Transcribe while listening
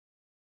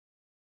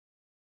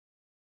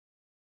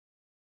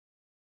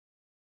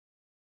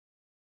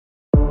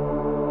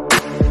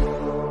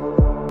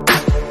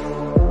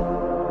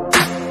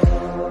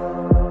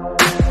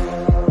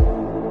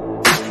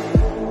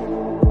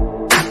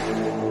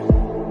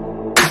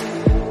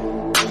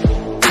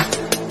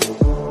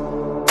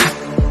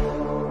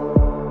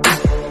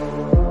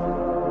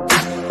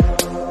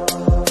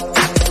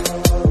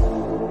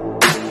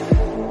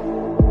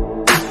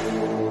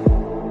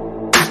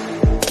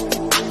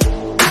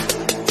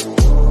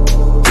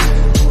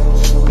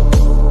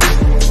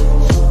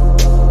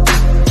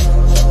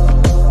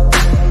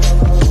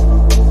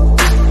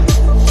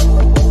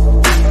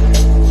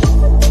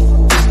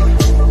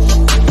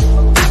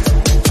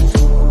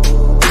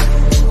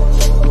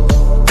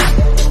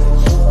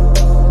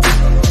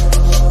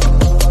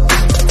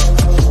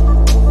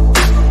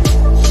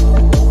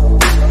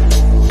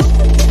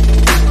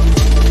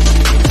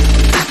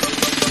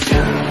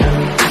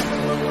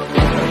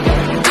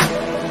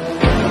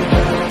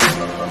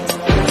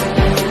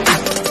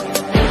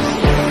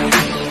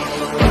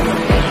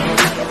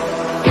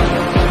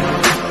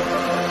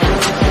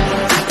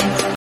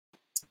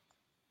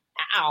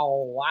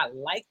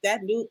like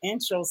that new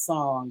intro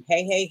song.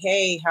 Hey, hey,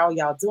 hey, how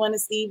y'all doing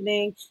this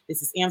evening?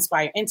 This is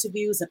AMPspire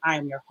Interviews, and I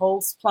am your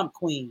host, Plump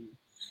Queen.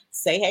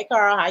 Say hey,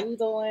 Carl. How you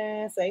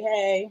doing? Say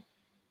hey.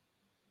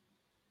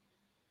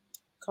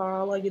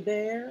 Carl, are you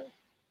there?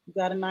 You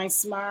got a nice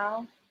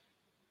smile.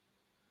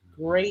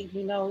 Great,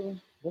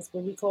 what's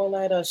what we call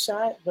that, a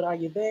shot, but are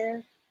you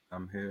there?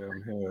 I'm here.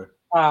 I'm here.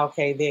 Oh,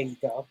 okay, there you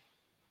go.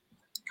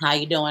 How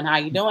you doing? How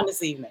you doing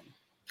this evening?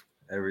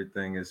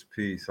 Everything is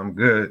peace. I'm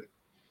good.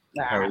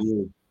 All How are right.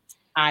 you?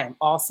 I am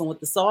awesome with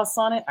the sauce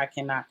on it. I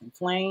cannot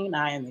complain.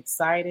 I am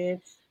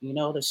excited,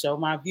 to show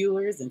my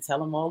viewers and tell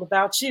them all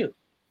about you.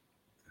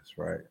 That's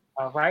right.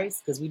 All right,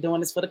 because we're doing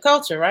this for the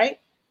culture, right?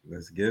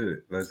 Let's get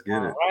it. Let's get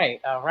All it.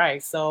 right, all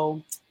right.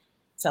 So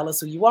tell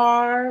us who you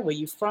are, where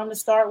you from to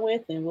start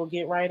with, and we'll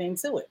get right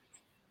into it.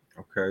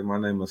 Okay. My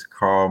name is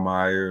Carl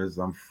Myers.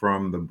 I'm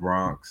from the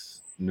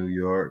Bronx, New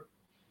York.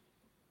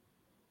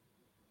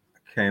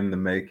 I came to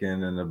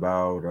Macon in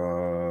about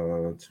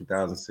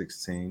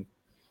 2016.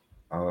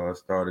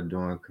 Started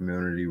doing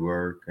community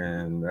work,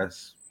 and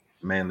that's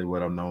mainly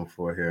what I'm known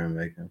for here in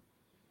Macon.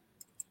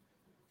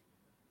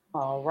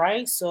 All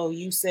right. So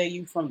you say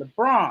you from the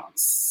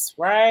Bronx,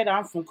 right?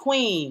 I'm from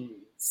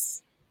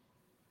Queens.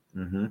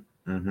 Mm-hmm.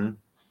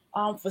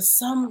 Mm-hmm. For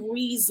some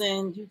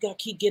reason, you got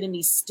keep getting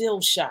these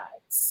still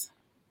shots.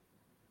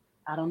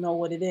 I don't know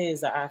what it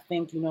is. I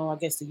think, I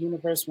guess the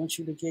universe wants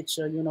you to get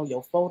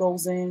your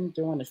photos in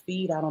during the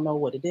feed. I don't know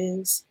what it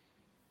is,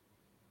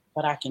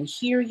 but I can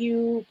hear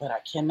you, but I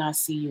cannot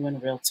see you in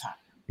real time.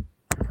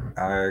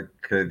 I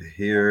could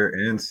hear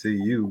and see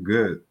you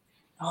good.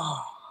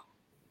 Oh,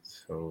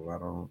 So I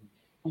don't.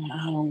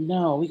 I don't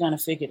know. We're gonna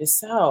figure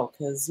this out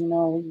because we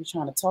were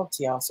trying to talk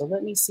to y'all. So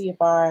let me see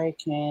if I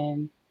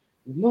can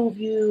remove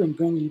you and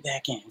bring you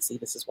back in. See,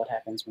 this is what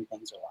happens when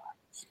things are live.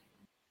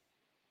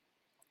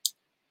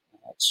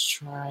 Let's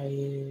try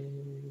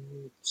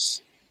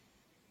it.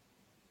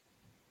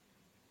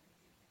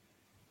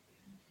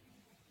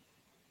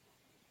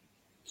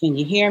 Can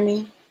you hear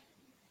me?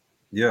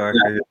 Yeah, I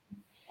could.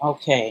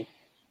 Okay.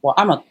 Well,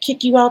 I'm gonna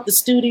kick you out the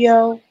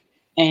studio,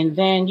 and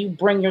then you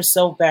bring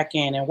yourself back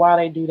in. And while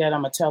they do that,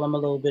 I'm gonna tell them a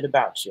little bit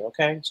about you.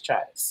 Okay, let's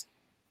try this.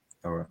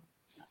 All right.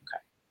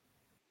 Okay.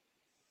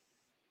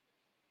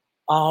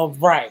 All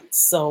right.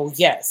 So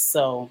yes.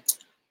 So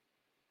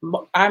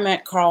I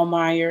met Carl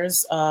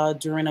Myers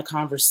during a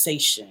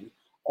conversation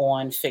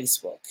on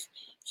Facebook.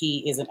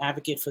 He is an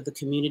advocate for the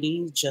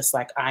community, just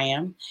like I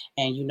am.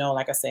 And,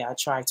 like I say, I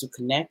try to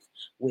connect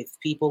with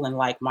people in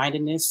like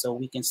mindedness so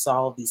we can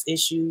solve these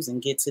issues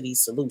and get to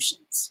these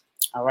solutions.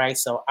 All right.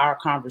 So our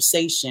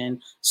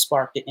conversation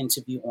sparked the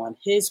interview on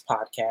his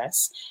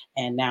podcast.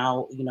 And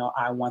now,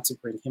 I want to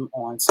bring him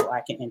on so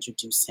I can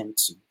introduce him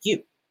to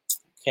you.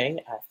 Okay.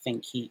 I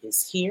think he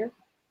is here.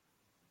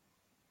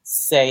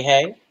 Say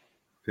hey.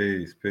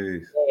 Peace.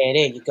 Peace. Yeah,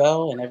 there you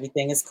go, and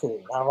everything is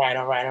cool. All right,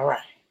 all right, all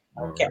right.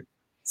 All Okay. right.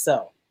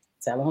 So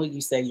tell them who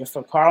you say. You're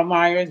from Carl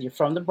Myers. You're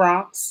from the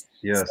Bronx. So,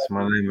 Yes,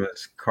 my name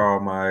is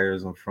Carl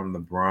Myers. I'm from the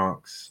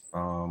Bronx.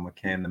 I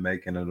came to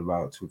Macon in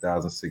about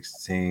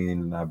 2016,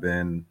 and I've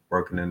been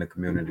working in the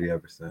community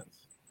ever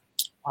since.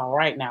 all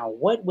right. Now,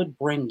 what would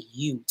bring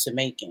you to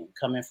Macon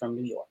coming from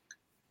New York?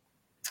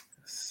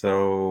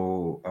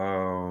 So,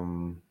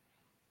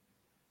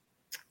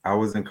 I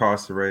was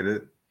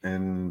incarcerated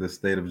in the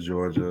state of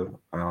Georgia,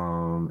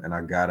 and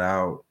I got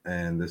out,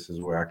 and this is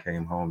where I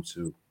came home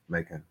to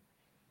Macon.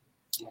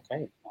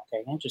 Okay.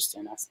 Okay.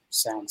 Interesting. That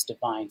sounds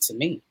divine to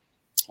me.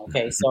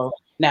 Okay. So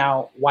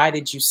now, why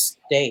did you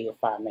stay,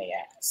 if I may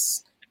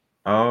ask?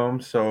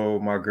 So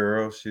my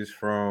girl, she's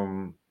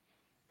from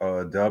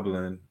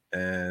Dublin,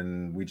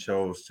 and we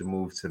chose to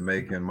move to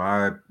Macon.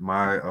 My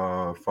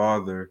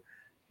father,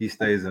 he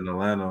stays in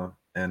Atlanta,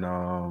 and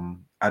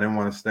I didn't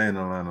want to stay in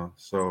Atlanta,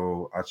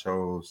 so I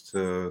chose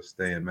to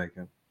stay in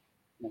Macon.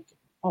 Okay.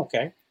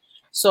 Okay.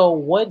 So,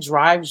 what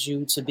drives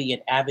you to be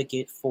an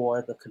advocate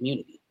for the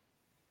community?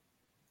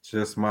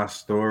 Just my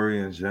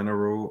story in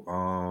general.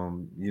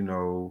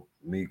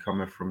 Me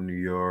coming from New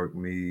York,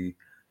 me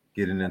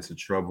getting into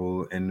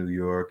trouble in New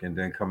York, and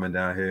then coming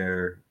down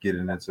here,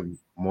 getting into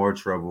more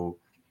trouble,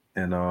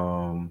 and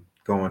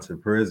going to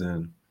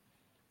prison,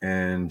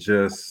 and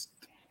just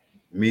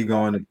me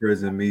going to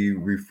prison, me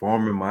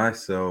reforming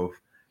myself,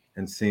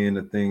 and seeing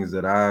the things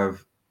that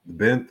I've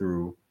been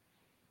through,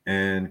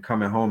 and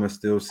coming home and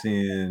still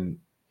seeing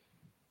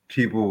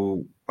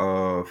people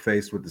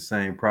faced with the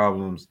same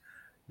problems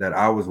that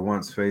I was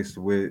once faced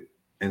with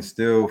and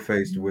still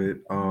faced with.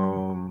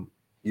 I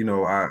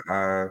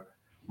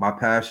my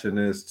passion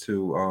is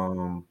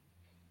to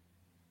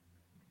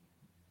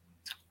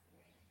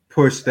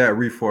push that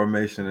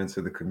reformation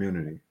into the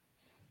community.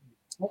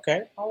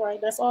 Okay. All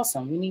right. That's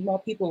awesome. We need more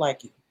people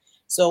like you.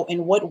 So,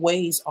 in what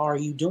ways are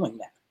you doing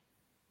that?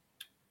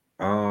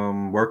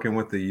 Working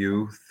with the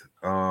youth.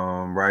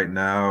 Right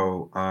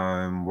now,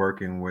 I'm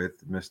working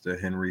with Mr.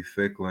 Henry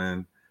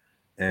Ficklin,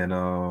 and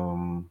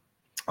I'm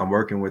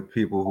working with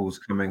people who's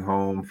coming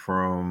home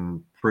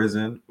from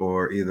prison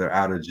or either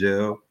out of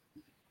jail,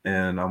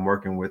 and I'm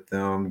working with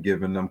them,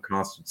 giving them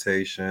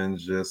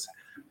consultations, just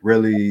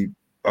really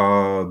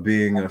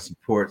being a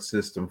support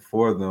system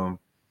for them.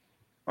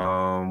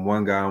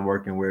 One guy I'm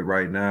working with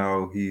right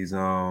now, he's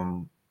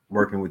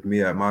working with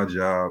me at my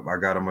job. I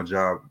got him a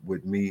job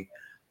with me,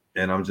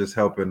 and I'm just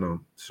helping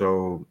them.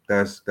 So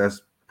that's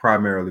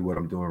primarily what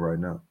I'm doing right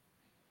now.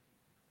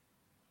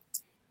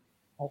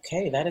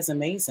 Okay, that is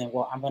amazing.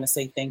 Well, I'm going to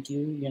say thank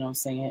you, I'm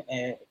saying,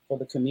 for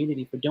the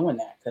community for doing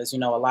that. Because, a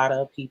lot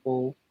of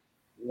people,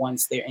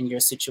 once they're in your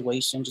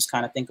situation, just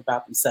kind of think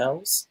about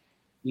themselves.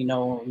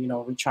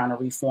 Trying to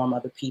reform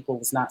other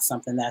people is not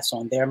something that's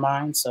on their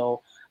mind.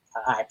 So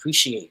I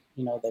appreciate,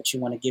 that you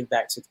want to give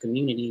back to the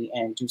community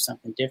and do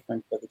something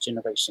different for the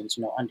generations,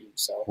 under you.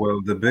 So Well,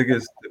 the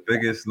biggest,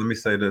 let me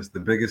say this, the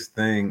biggest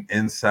thing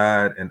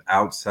inside and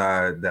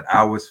outside that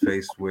I was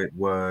faced with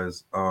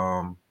was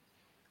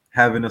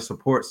having a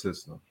support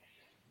system.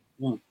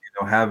 mm,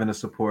 Having a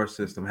support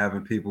system,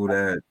 having people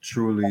that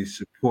truly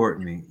support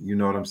me, you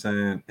know what I'm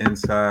saying,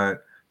 inside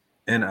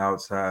and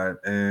outside.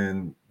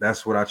 And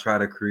that's what I try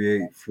to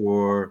create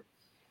for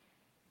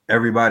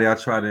everybody I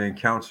try to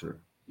encounter.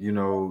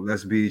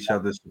 Let's be each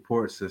other's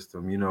support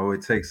system.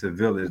 It takes a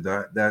village.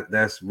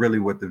 That's really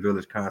what the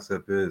village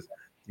concept is,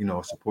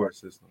 a support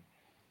system.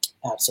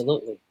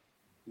 absolutely.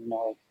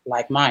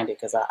 Like-minded,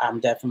 because I'm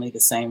definitely the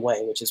same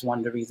way, which is one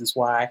of the reasons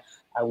why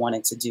I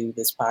wanted to do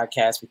this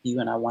podcast with you,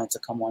 and I wanted to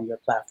come on your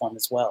platform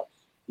as well,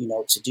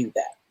 to do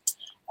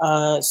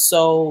that.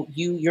 So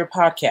your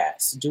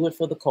podcast, Do It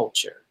for the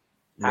Culture.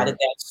 How did Right.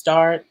 that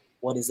start?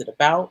 What is it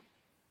about?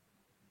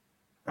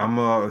 I'm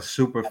a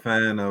super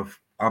fan of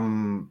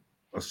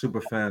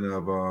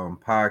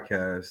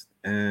podcasts,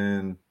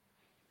 and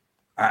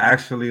I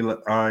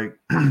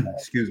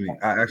excuse me,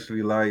 I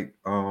actually like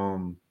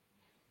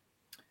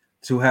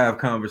to have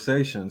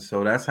conversations.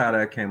 So that's how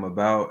that came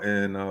about.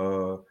 And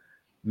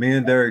me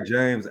and Derek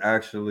James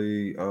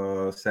actually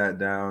sat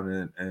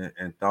down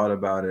and thought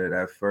about it.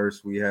 At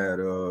first, we had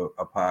a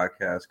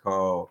podcast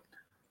called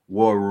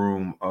War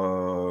Room,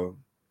 the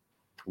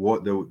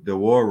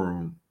War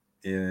Room.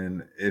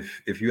 And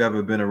if you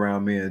ever been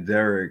around me and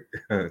Derek,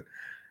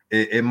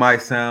 it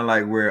might sound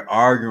like we're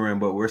arguing,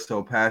 but we're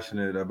so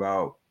passionate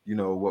about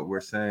what we're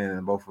saying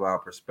and both of our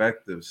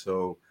perspectives.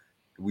 So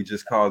we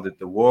just called it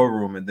the War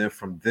Room, and then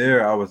from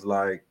there, I was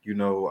like,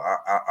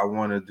 I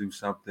want to do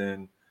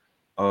something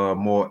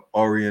more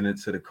oriented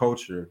to the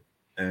culture,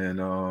 and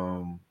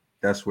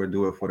that's where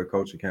Do It for the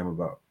Culture came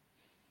about.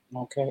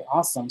 Okay,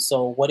 awesome.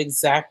 So what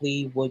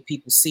exactly would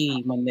people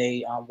see when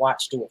they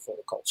watch Do It for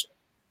the Culture?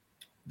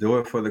 Do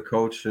It for the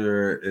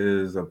Culture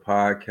is a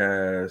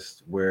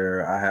podcast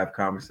where I have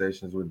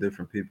conversations with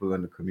different people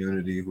in the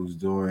community who's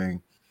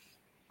doing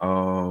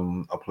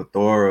a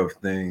plethora of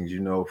things,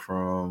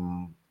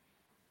 from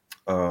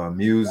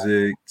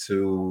music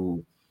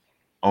to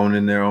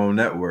owning their own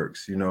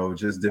networks,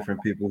 just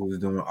different people who's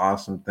doing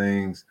awesome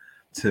things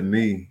to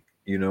me,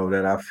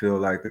 that I feel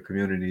like the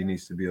community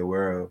needs to be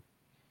aware of.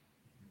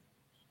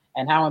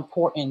 And how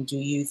important do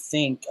you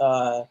think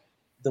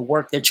the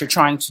work that you're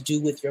trying to do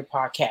with your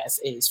podcast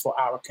is for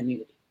our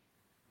community?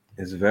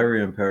 It's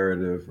very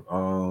imperative.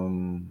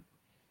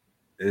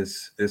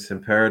 It's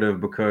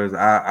imperative because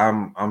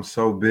I'm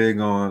so big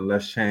on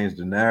let's change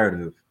the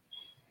narrative.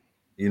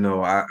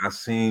 I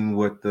seen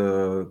what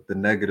the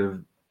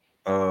negative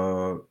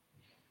uh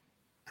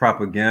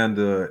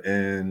propaganda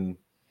and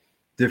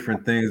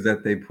different things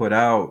that they put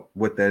out,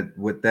 what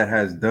that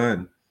has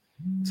done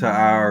to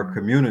our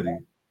community.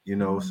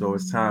 So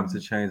it's time to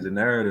change the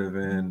narrative,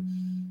 and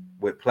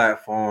with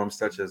platforms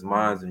such as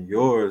mine and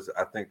yours,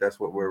 I think that's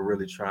what we're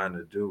really trying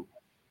to do: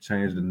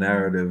 change the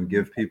narrative,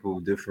 give people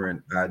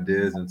different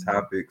ideas and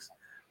topics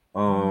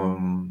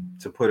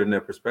to put in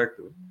their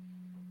perspective.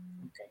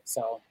 Okay,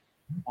 so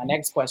my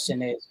next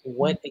question is,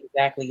 what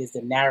exactly is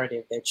the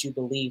narrative that you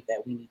believe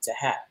that we need to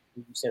have?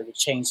 You said we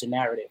change the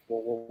narrative.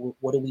 Well,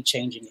 what are we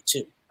changing it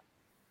to?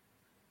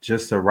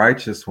 Just a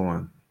righteous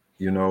one,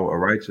 a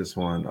righteous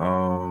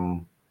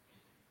one.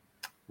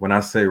 When I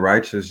say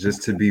righteous,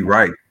 just to be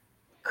right,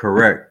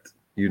 correct,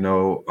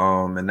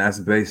 and that's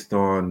based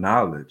on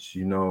knowledge.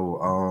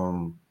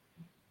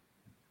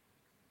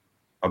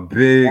 A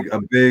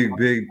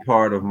big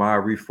part of my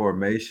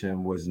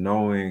reformation was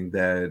knowing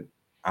that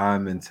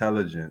I'm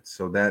intelligent.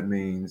 So that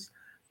means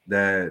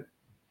that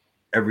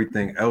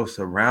everything else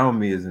around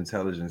me is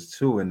intelligence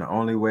too. And the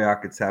only way I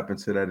could tap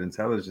into that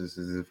intelligence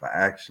is if I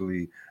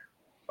actually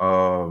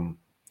um,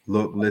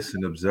 look,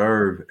 listen,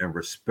 observe, and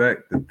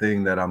respect the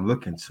thing that I'm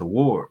looking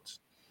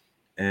towards.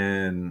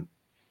 And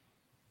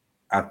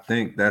I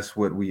think that's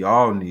what we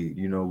all need.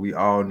 We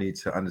all need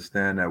to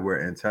understand that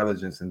we're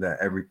intelligence and that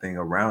everything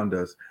around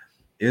us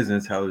is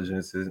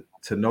intelligence, is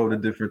to know the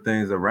different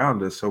things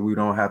around us so we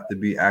don't have to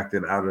be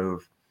acting out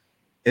of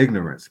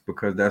ignorance,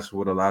 because that's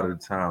what a lot of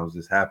the times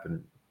is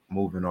happening,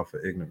 moving off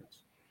of ignorance.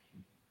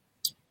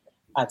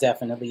 I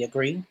definitely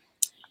agree.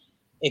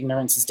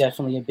 Ignorance is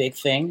definitely a big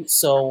thing.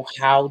 So,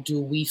 how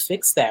do we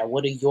fix that?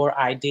 What are your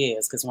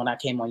ideas? Because when I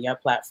came on your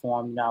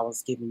platform, I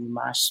was giving you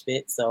my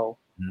spit. So,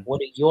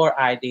 what are your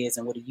ideas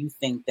and what do you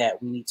think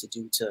that we need to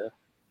do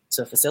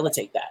to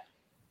facilitate that?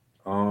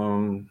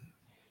 Um,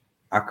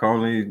 I can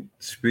only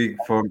speak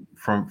from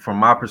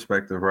my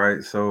perspective,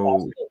 right? So,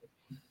 Absolutely.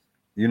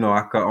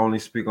 I can only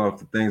speak off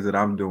the things that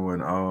I'm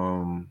doing.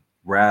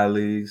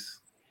 Rallies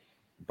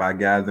by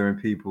gathering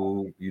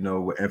people,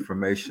 with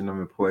information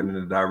I'm pointing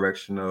in the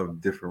direction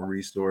of different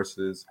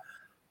resources,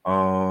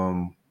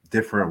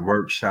 different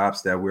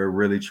workshops that we're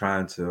really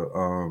trying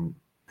to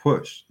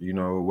push,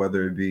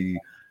 whether it be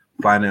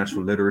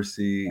financial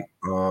literacy,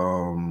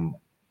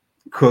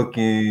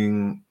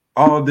 cooking,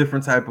 all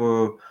different type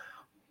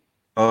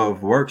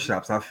of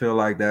workshops. I feel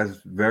like that's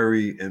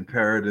very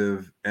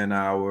imperative in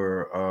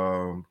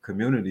our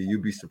community.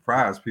 You'd be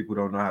surprised. People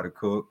don't know how to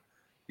cook.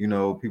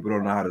 People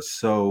don't know how to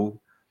sew.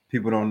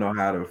 People don't know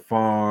how to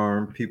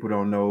farm. People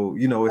don't know,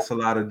 it's a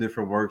lot of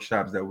different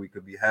workshops that we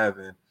could be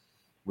having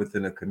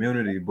within the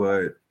community.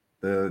 But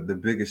the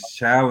biggest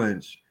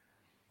challenge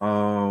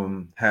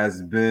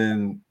has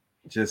been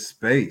just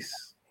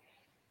space,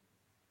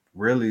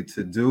 really,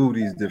 to do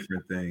these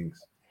different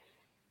things,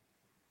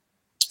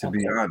 to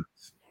be Okay.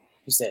 honest.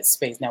 You said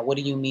space. Now, what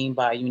do you mean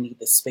by you need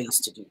the space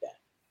to do that?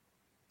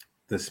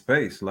 The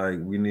space, like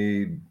we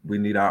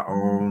need our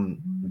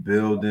own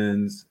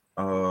buildings,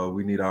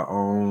 we need our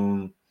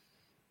own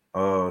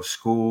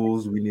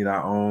schools, we need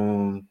our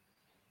own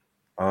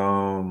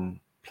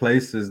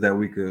places that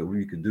we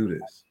could do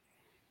this.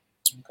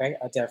 Okay,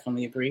 I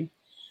definitely agree.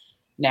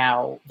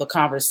 Now, the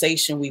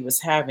conversation we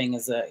was having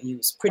is you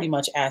was pretty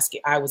much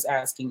asking. I was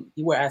asking.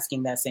 You were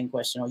asking that same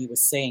question, or you were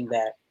saying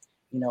that,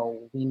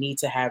 we need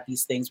to have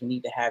these things. We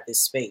need to have this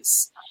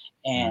space,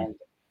 Mhm. and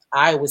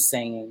I was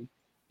saying,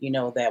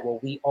 that well,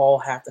 we all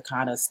have to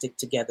kind of stick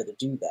together to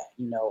do that.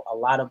 A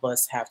lot of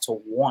us have to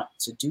want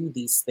to do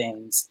these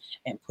things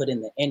and put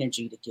in the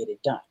energy to get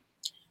it done.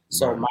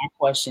 So Right. my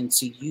question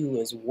to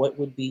you is, what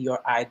would be your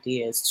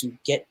ideas to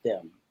get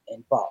them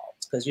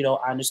involved? Because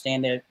I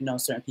understand that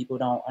certain people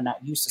don't are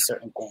not used to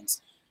certain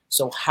things.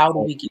 So how do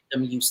we get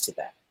them used to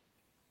that?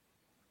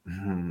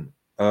 Mhm.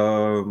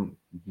 um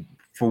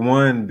for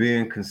one,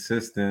 being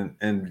consistent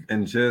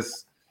and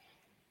just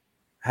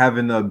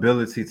having the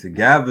ability to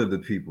gather the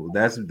people.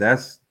 That's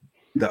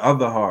the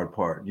other hard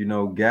part,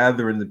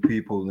 gathering the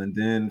people, and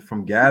then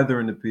from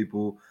gathering the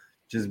people,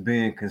 just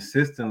being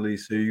consistently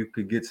so you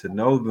could get to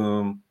know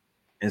them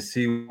and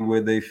see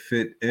where they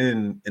fit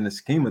in the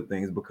scheme of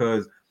things,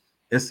 because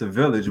it's a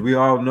village. We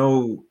all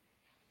know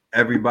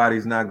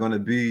everybody's not going to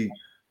be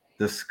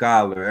the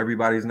scholar.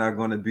 Everybody's not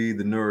going to be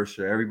the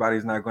nourisher.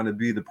 Everybody's not going to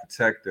be the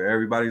protector.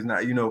 Everybody's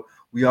not,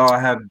 we all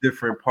have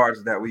different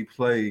parts that we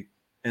play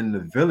in the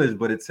village,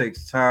 but it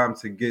takes time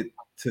to get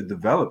to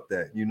develop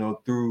that,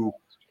 through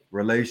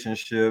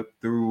relationship,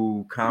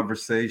 through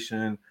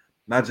conversation,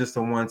 not just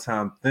a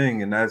one-time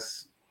thing. And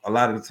that's a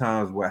lot of the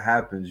times what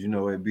happens,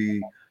 it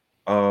be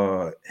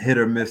hit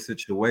or miss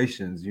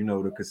situations,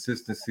 the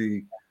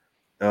consistency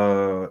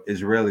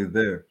is rarely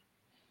there.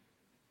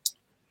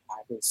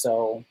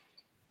 So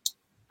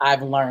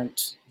I've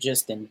learned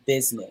just in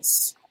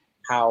business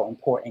how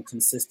important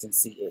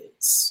consistency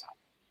is.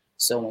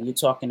 So when you're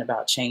talking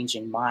about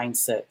changing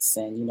mindsets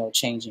and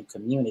changing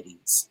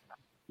communities,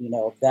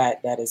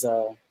 that is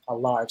a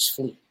large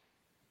fleet.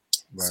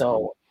 Right.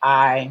 So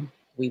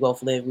we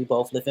both live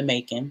in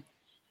Macon,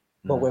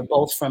 but Mhm. we're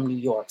both from New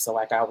York. So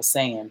like I was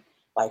saying,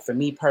 like for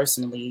me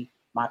personally,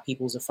 my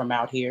peoples are from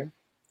out here.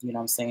 You know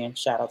what I'm saying?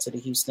 Shout out to the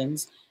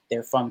Houstons.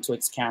 They're from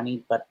Twix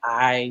County, but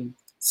I'm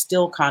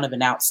still kind of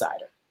an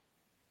outsider.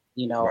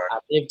 Right.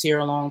 I've lived here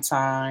a long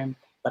time,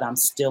 but I'm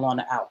still on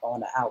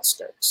the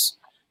outskirts.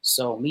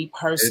 So me It's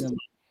personally,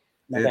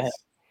 no, go ahead.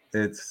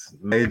 it's it's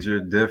major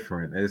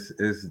different. It's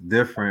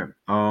different.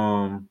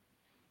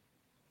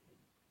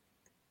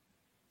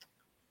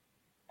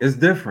 It's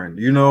different.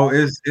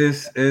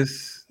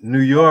 It's New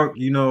York.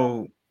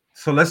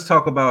 So let's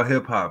talk about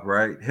hip hop,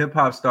 right? Hip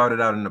hop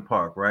started out in the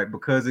park, right?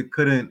 Because it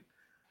couldn't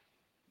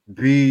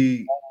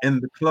be in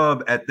the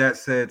club at that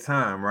said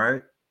time,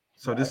 right?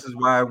 So Right. this is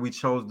why we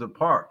chose the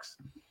parks.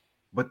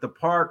 But the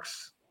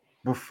parks,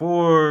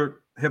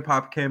 before hip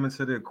hop came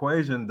into the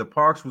equation, the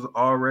parks was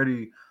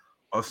already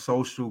a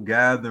social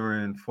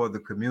gathering for the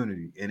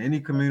community. In any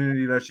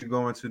community that you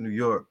go into New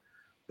York,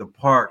 the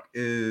park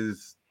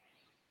is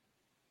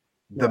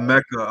the Right.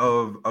 mecca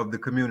of the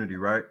community,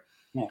 right?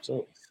 Yeah,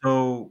 absolutely.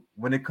 So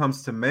when it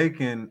comes to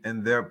Macon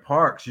and their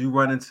parks, you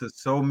run into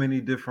so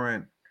many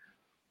different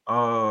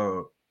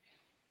uh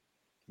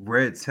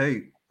red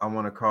tape, I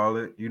want to call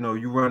it. You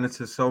run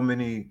into so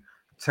many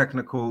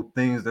technical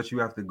things that you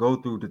have to go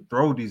through to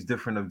throw these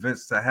different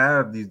events, to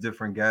have these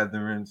different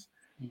gatherings,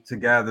 to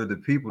Mhm. gather the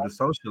people to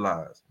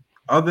socialize.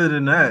 Other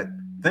than that,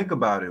 think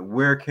about it.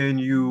 Where can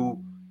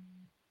you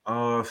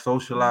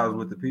socialize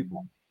with the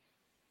people?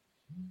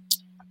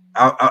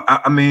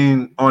 I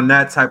mean, on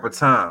that type of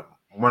time.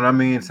 When I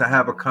mean to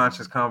have a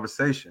conscious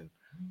conversation.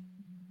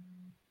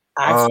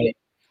 I Uh, feel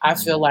I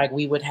feel like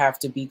we would have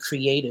to be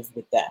creative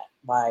with that.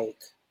 Like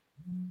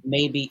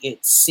maybe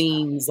it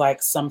seems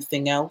like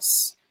something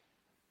else,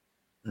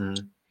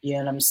 mhm. You know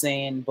what I'm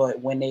saying? But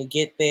when they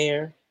get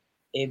there,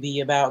 it be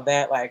about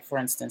that. Like for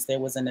instance, there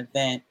was an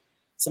event,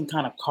 some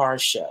kind of car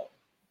show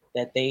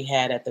that they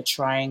had at the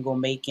Triangle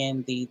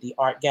Macon, the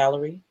art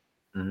gallery.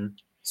 Hmm.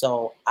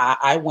 So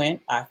I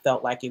went. I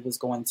felt like it was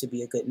going to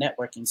be a good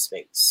networking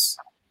space.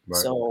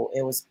 Right. So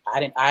it was. I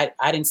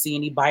didn't see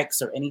any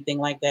bikes or anything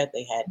like that.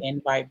 They had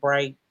Invite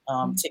Bright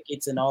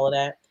tickets and all of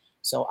that.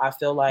 So I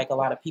feel like a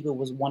lot of people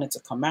was wanted to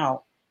come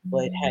out,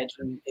 but had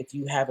you if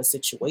you have a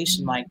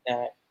situation like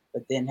that,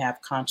 but then have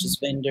conscious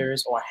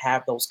vendors or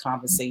have those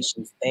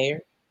conversations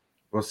there.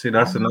 Well, see,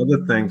 that's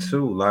another thing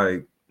too.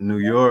 Like New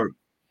York,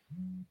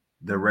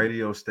 the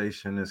radio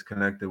station is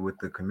connected with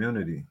the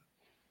community.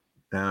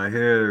 Down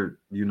here,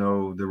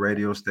 the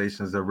radio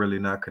stations are really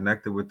not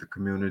connected with the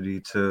community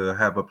to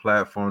have a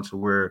platform to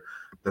where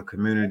the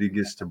community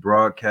gets to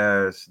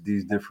broadcast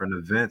these different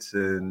events,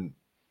 and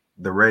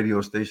the radio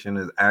station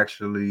is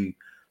actually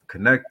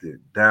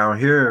connected. Down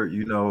here,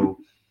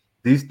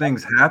 these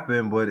things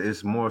happen, but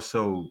it's more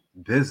so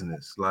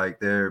business. Like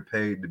they're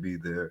paid to be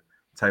there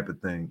type of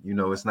thing.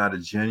 It's not a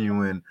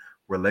genuine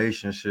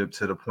relationship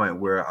to the point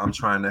where I'm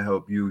trying to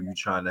help you, you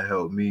trying to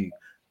help me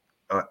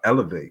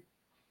elevate.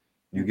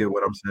 You Mhm. get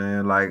what I'm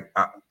saying? Like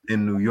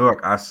in New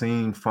York, I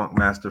seen Funk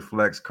Master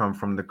Flex come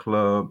from the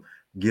club,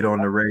 get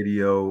on the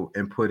radio,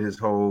 and put his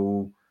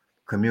whole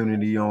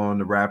community on.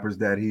 The rappers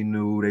that he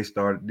knew, they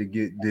started to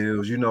get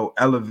deals.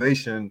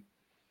 Elevation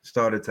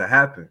started to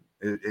happen.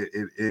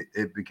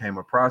 It became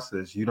a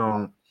process. You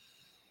don't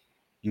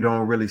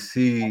really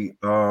see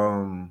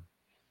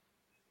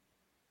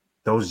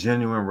those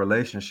genuine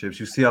relationships.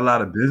 You see a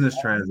lot of business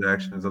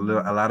transactions, a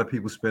lot of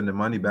people spending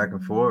money back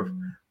and forth,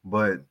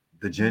 but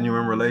the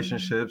genuine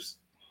relationships,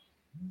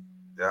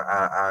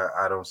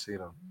 I don't see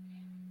them.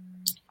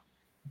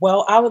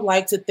 Well, I would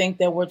like to think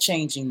that we're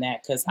changing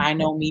that because I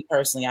know me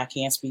personally, I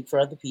can't speak for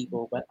other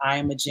people, but I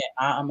am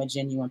a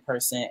genuine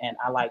person and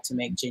I like to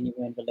make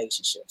genuine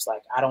relationships.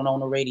 Like I don't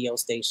own a radio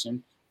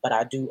station, but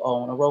I do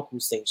own a Roku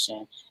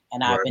station,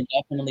 and I've Right. been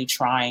definitely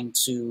trying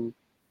to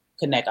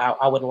connect.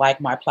 I would like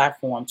my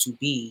platform to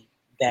be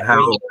that How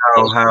radio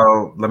station.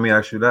 how let me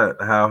ask you that.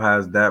 How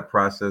has that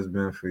process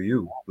been for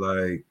you?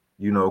 Like,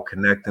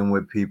 connecting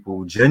with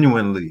people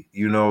genuinely,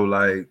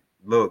 like,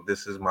 look,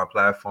 this is my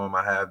platform.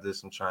 I have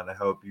this. I'm trying to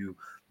help you,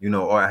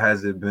 or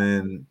has it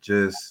been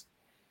just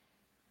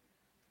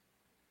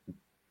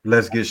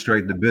let's get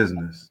straight to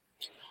business?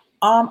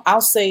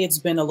 I'll say it's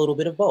been a little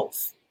bit of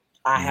both.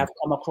 I Mhm. have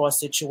come across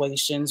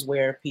situations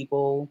where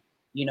people,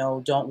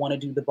 don't want to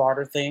do the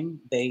barter thing.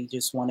 They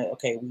just want to,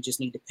 okay, we just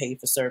need to pay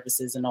for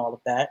services and all of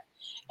that.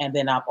 And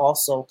then I've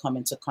also come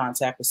into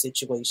contact with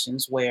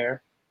situations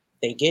where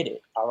they get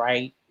it. All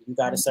right, you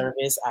got a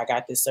service, I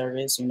got this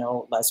service,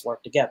 let's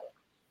work together.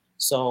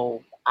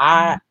 So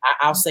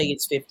I'll say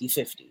it's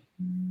 50-50.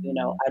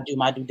 I do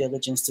my due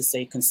diligence to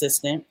stay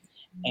consistent,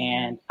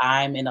 and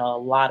I'm in a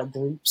lot of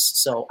groups,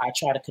 so I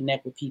try to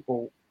connect with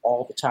people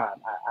all the time.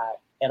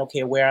 I don't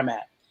care where I'm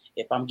at.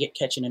 If I'm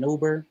catching an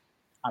Uber,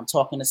 I'm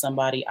talking to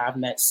somebody. I've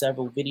met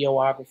several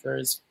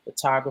videographers,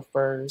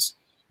 photographers,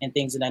 and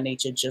things of that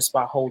nature just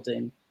by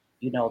holding,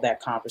 that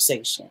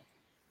conversation.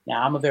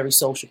 Now, I'm a very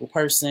sociable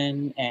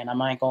person, and I'm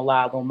not gonna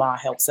lie, although Ma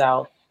helps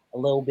out a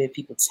little bit,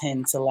 people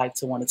tend to like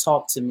to want to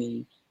talk to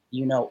me,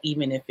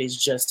 even if it's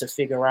just to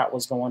figure out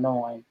what's going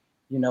on,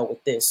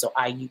 with this. So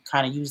I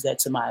kind of use that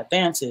to my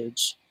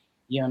advantage,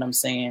 you know what I'm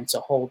saying, to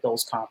hold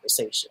those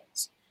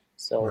conversations.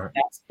 So Right.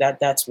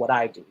 that's what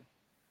I do.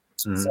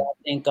 So Mhm. I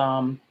think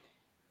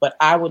but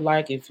I would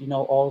like if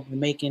all the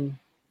making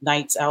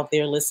nights out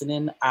there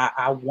listening,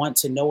 I want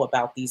to know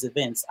about these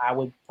events. I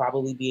would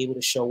probably be able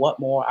to show up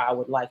more. I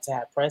would like to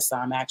have press.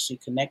 I'm actually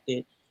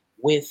connected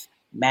with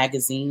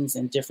magazines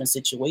and different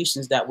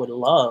situations that would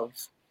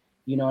love,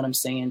 you know what I'm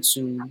saying,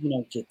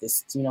 to get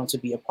this, to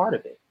be a part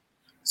of it.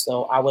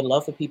 So I would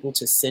love for people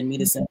to send me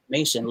this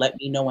information. Let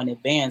me know in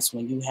advance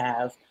when you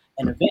have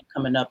an event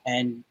coming up.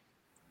 And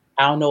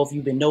I don't know if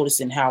you've been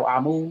noticing how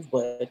I move,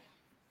 but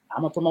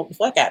I'm gonna promote the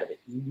fuck out of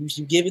it.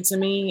 You give it to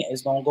me,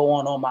 it's gonna go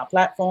on all my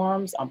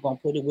platforms. I'm gonna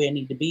put it where it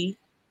need to be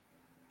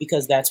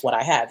because that's what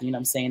I have. You know what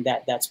I'm saying?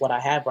 That's what I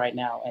have right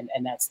now,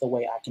 and that's the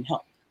way I can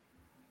help.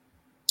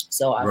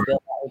 So I Right.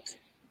 feel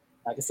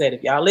like I said,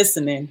 if y'all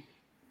listening,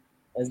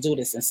 let's do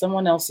this. And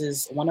one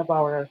of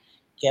our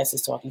guests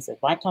is talking, said,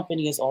 my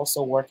company is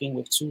also working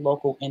with two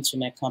local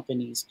internet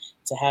companies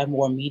to have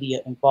more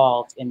media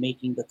involved in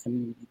making the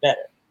community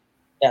better.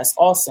 That's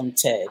awesome,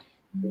 Ted.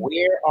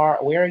 Where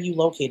are you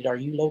located? Are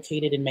you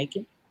located in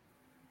Macon?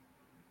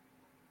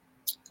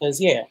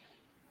 Because yeah,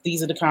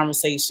 these are the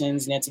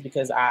conversations, Nancy,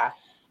 because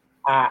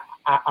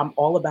I'm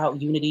all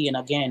about unity. And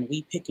again,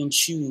 we pick and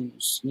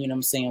choose, you know what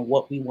I'm saying,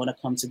 what we want to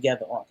come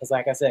together on. Because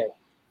like I said,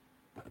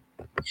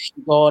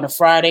 you go on a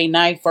Friday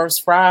night,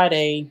 first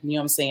Friday, you know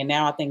what I'm saying?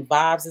 Now I think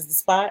Vibes is the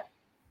spot.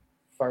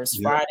 First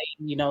Yeah.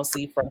 Friday,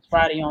 see, first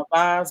Friday on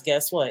Vibes,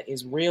 guess what?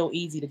 It's real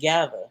easy to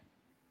gather,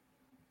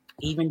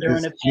 even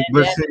during It's, the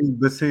but pandemic. see,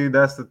 but see,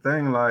 that's the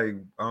thing. Like,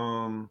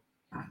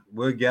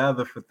 we'll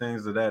gather for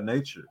things of that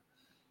nature,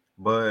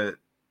 but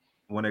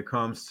when it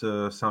comes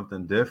to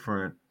something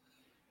different,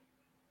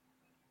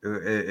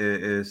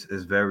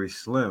 is very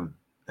slim,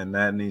 and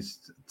that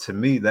needs to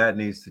me that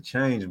needs to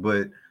change.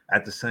 But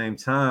at the same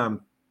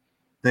time,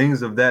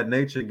 things of that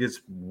nature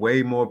gets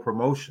way more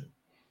promotion,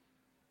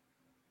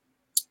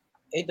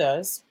 It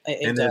does.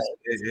 It and does.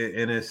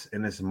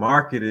 it's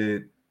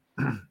marketed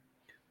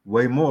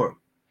way more,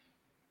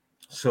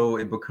 so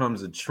it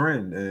becomes a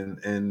trend.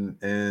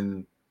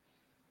 And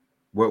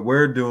what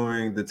we're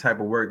doing, the type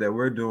of work that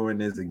we're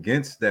doing, is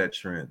against that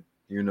trend.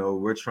 You know,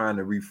 we're trying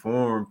to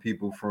reform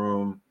people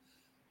from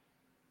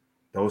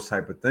those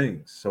type of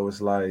things. So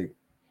it's like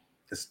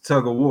it's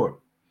tug of war.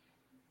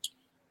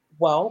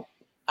 Well,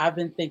 I've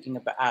been thinking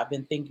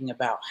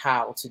about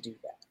how to do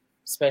that,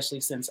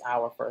 especially since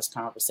our first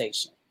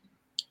conversation.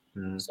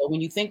 Mhm. So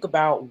when you think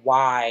about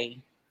why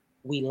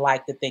we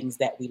like the things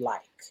that we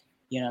like,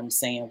 you know what I'm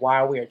saying?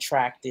 Why we're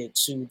attracted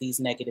to these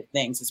negative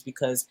things is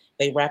because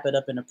they wrap it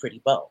up in a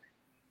pretty bow.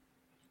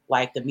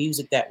 Like the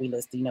music that we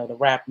listen, the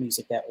rap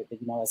music that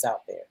is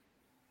out there.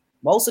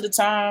 Most of the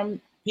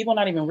time, people are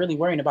not even really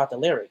worrying about the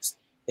lyrics.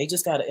 They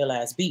just got an ill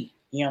ass beat.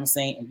 You know what I'm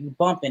saying? And you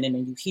bumping and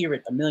then you hear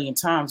it a million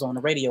times on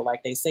the radio,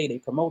 like they say, they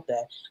promote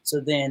that. So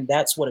then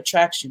that's what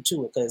attracts you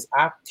to it. Because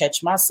I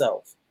catch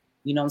myself,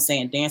 you know what I'm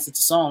saying, dancing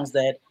to songs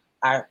that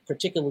I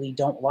particularly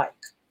don't like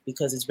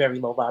because it's very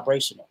low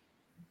vibrational.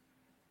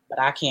 But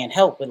I can't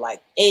help but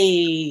like,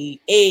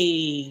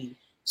 a.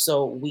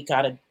 So we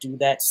gotta do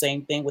that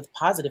same thing with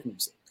positive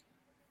music.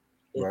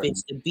 If Right.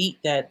 it's the beat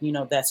that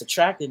that's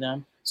attracting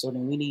them, so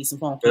then we need some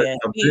But funky ass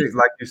a big, beats.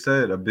 like you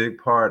said, a big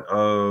part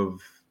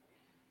of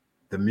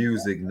the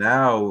music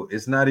now,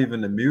 it's not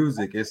even the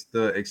music, it's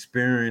the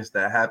experience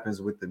that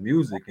happens with the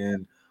music,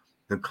 and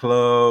the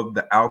club,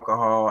 the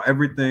alcohol,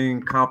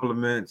 everything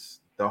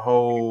complements the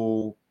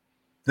whole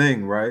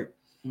thing, right?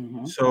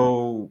 Hmm.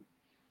 So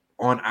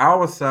on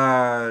our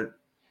side,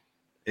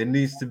 it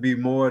needs to be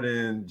more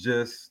than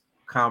just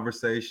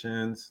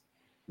conversations,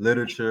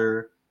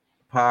 literature,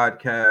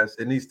 podcasts.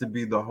 It needs to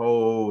be the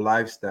whole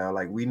lifestyle.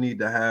 Like we need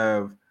to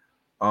have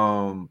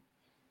um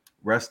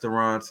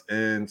restaurants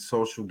and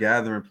social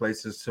gathering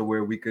places to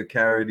where we could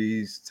carry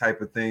these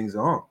type of things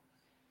on.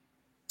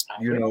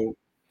 I You agree. know,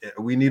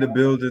 we need a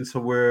building to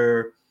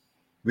where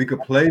we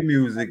could play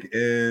music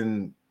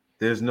and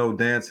there's no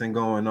dancing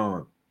going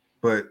on,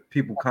 but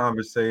people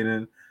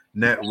conversating,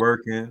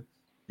 networking,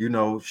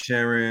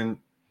 sharing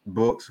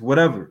books,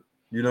 whatever.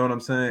 You know what I'm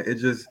saying? It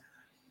just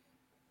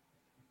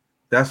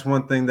That's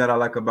one thing that I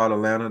like about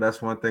Atlanta.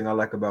 That's one thing I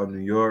like about New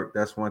York.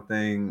 That's one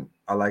thing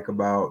I like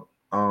about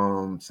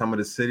some of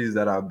the cities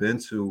that I've been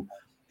to.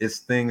 It's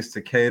things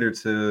to cater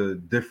to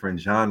different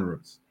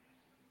genres.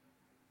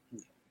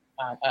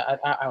 I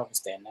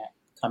understand that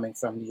coming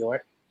from New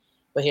York,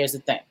 but here's the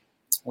thing: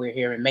 we're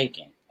here in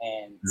Macon,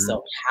 and Mhm.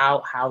 so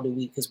how do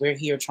we? Because we're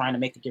here trying to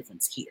make a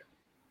difference here.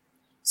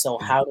 So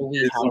how do we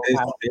It's how do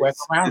we work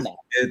it's around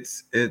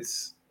it's that?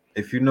 it's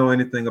if you know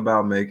anything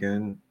about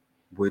Macon,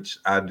 which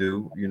I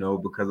do,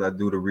 because I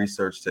do the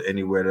research to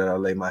anywhere that I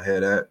lay my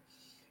head at.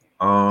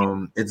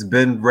 It's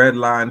been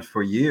redlined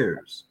for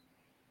years.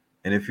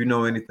 And if you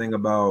know anything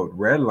about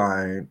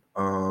redline,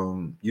 I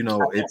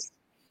don't.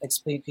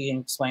 Can you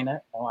explain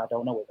that? No, I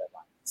don't know what that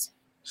line is.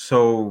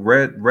 so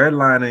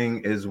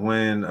redlining is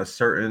when a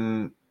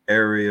certain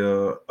area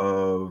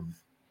of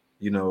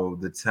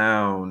the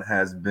town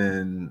has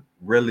been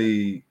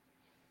really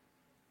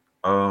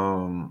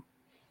um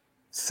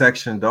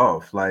sectioned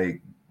off.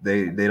 Like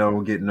they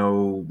don't get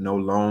no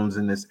loans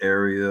in this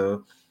area,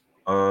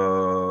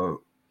 uh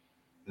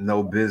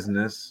no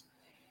business.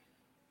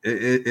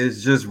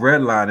 It's just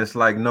redline. It's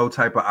like no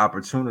type of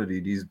opportunity.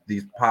 These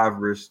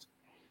impoverished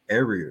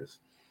areas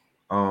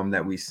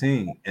that we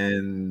seen,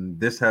 and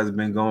this has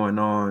been going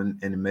on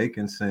in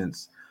Macon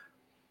since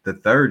the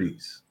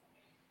 30s.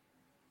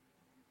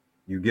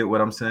 You get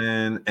what I'm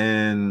saying?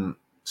 And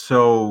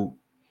so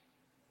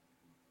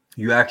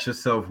you ask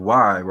yourself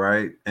why,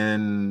 right?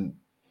 And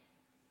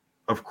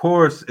of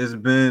course, it's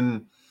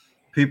been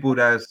people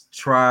that's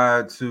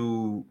tried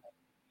to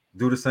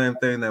do the same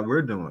thing that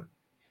we're doing.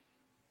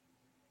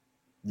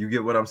 You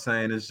get what I'm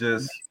saying? It's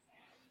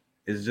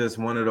just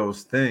one of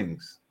those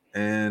things.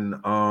 And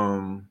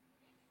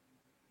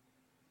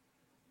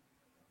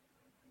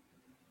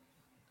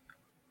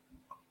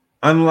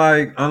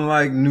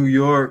unlike New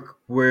York,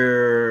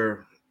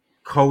 where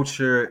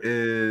culture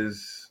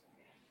is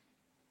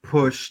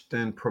pushed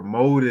and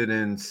promoted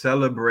and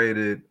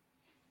celebrated,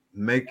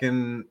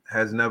 Macon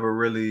has never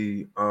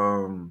really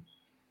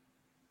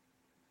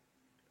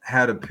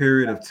had a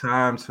period of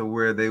time to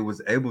where they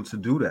was able to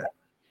do that.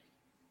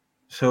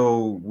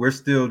 So we're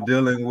still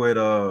dealing with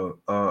a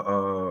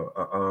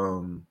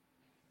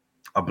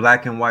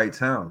black and white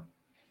town.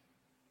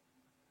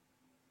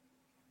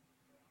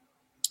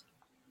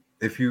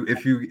 If you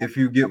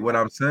get what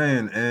I'm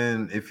saying,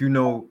 and if you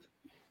know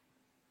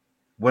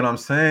what I'm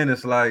saying,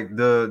 it's like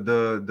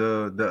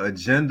the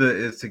agenda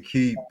is to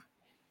keep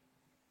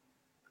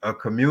a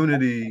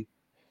community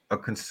a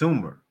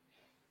consumer.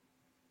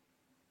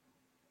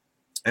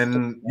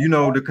 And you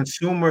know, the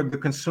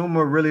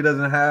consumer really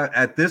doesn't have,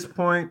 at this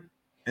point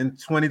in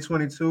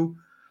 2022,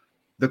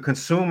 the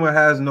consumer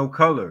has no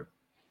color.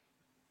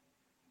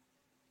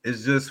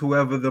 It's just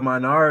whoever the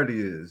minority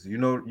is. You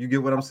know, you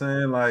get what I'm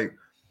saying? Like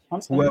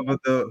I'm saying.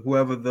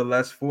 whoever the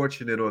less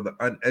fortunate or the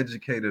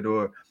uneducated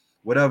or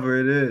whatever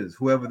it is,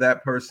 whoever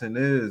that person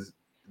is,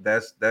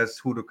 that's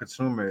who the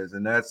consumer is,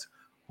 and that's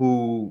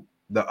who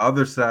the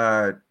other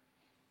side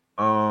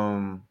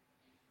um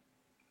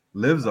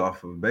lives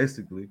off of,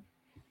 basically.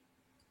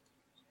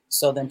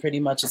 So then pretty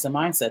much it's a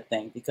mindset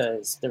thing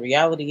because the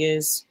reality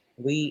is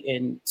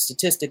in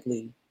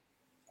statistically,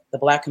 the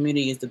black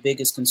community is the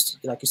biggest,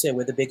 like you said,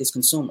 we're the biggest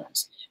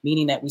consumers,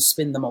 meaning that we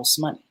spend the most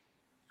money.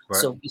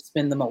 Right. So if we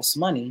spend the most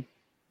money,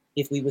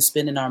 if we were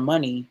spending our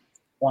money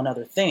on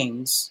other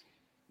things,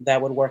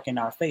 that would work in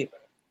our favor.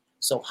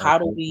 So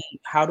Absolutely.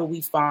 how do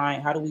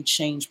we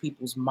change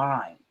people's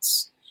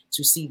minds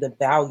to see the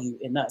value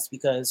in us?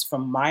 Because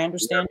from my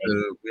understanding,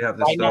 We have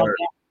to right now, start.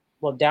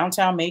 well,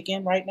 downtown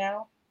Macon right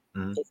now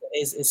Mhm,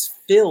 is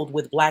filled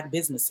with black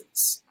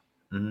businesses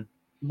mhm.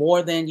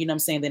 more than you know what I'm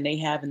saying than they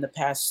have in the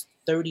past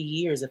 30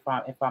 years if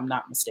I'm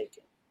not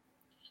mistaken.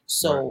 Right.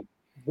 So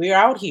we're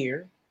out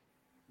here,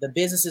 the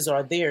businesses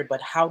are there,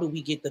 but how do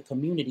we get the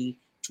community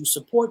to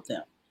support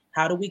them?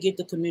 How do we get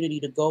the community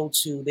to go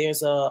to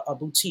there's a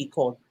boutique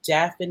called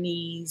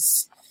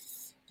Daphne's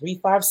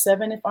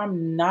 357 if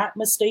I'm not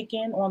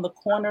mistaken on the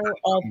corner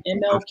of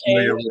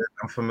MLK.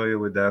 I'm familiar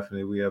with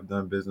Daphne. We have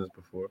done business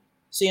before.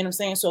 See what I'm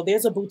saying? So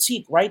there's a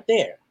boutique right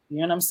there. You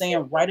know what I'm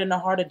saying? Right in the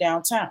heart of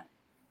downtown.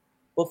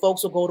 But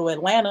folks will go to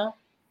Atlanta,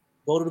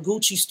 go to the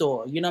Gucci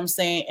store, you know what I'm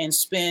saying, and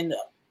spend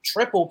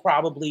triple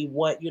probably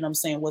what, you know what I'm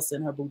saying, what's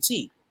in her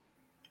boutique.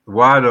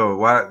 Why though?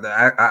 Why?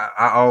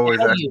 I always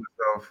ask Value,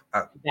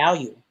 myself.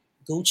 value.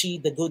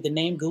 Gucci, the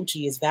name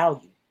Gucci is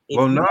value. If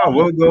Well, you no,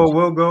 want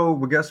we'll go.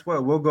 But guess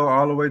what? We'll go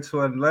all the way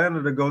to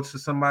Atlanta to go to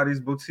somebody's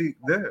boutique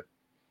there.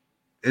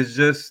 It's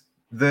just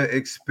the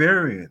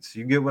experience.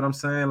 You get what I'm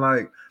saying?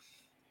 Like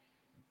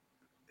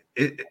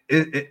it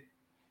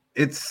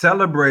it's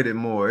celebrated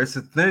more. It's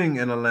a thing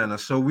in Atlanta.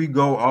 So we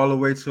go all the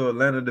way to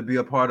Atlanta to be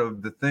a part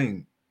of the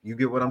thing. You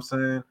get what I'm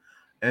saying?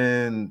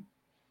 And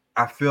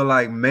I feel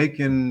like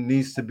Macon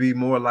needs to be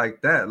more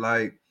like that.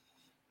 Like,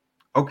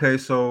 okay,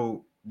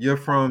 so you're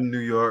from New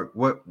York.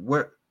 What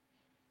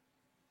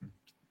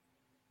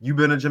you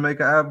been to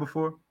Jamaica Ave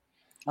before?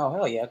 oh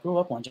hell yeah, I grew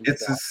up on Jamaica.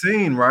 It's a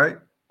scene, right?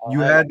 Oh You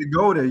hell had to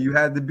go there. You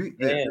had to be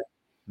there. yeah, yeah.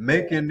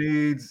 Macon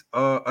needs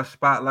a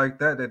spot like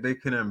that they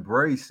can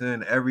embrace,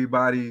 and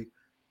everybody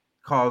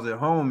calls it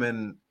home.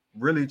 And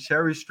really,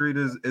 Cherry Street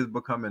is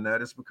becoming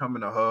that. It's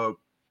becoming a hub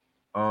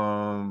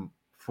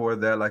for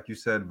that, like you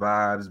said,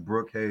 vibes,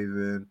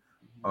 Brookhaven,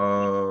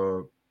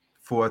 uh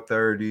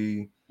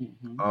 430,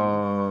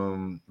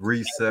 Mm-hmm.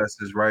 Recess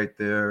is right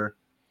there.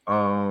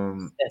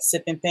 That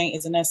sip and paint,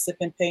 isn't that sip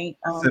and paint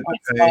Sip on and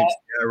spot? Paint,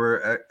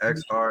 Sierra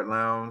X Art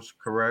Lounge,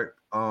 correct?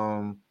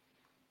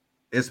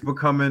 It's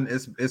becoming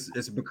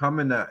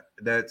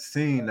that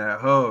scene, that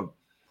hub.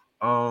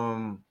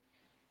 Um,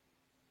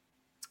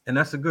 and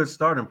that's a good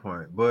starting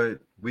point, but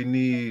we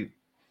need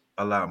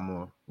a lot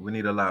more. We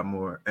need a lot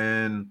more.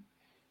 And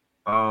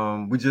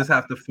we just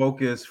have to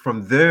focus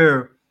from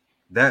there.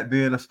 That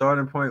being a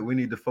starting point, we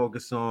need to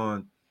focus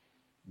on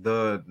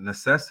the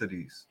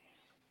necessities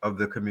of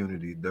the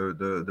community,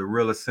 the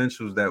real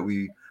essentials that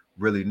we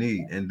really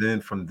need, and then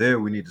from there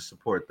we need to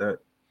support that.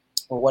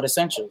 Or what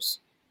essentials?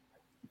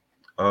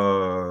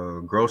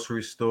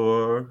 Grocery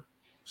store,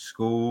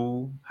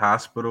 school,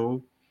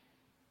 hospital.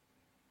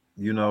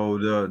 You know,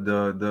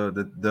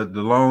 the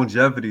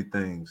longevity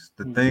things,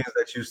 the Mm-hmm. things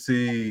that you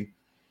see.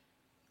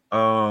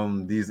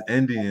 These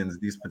Indians,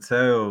 these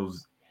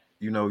Patels,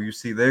 you know, you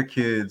see their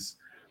kids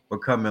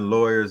becoming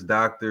lawyers,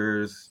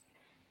 doctors,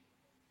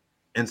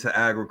 into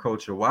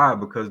agriculture. Why?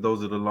 Because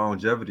those are the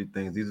longevity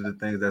things. These are the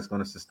things that's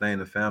going to sustain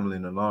the family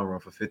in the long run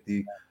for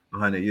 50,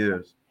 100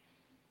 years.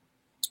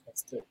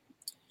 That's good.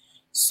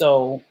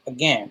 So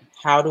again,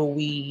 how do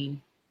we?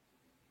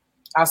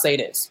 I'll say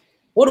this.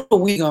 What are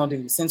we gonna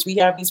do since we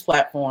have these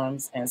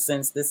platforms and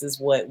since this is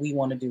what we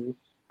want to do?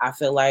 I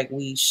feel like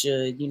we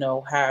should,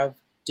 have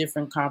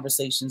different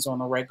conversations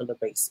on a regular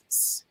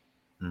basis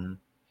Mm-hmm.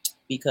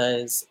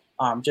 because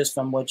just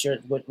from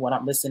what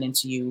I'm listening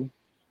to you,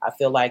 I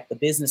feel like the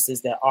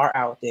businesses that are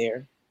out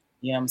there,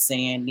 you know what I'm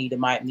saying,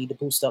 might need to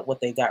boost up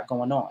what they got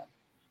going on.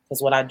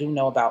 Because what I do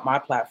know about my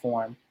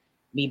platform,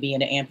 me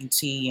being an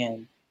amputee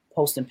and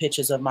posting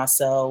pictures of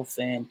myself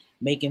and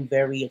making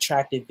very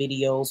attractive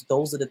videos,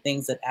 those are the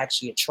things that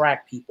actually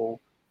attract people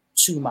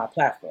to my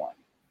platform.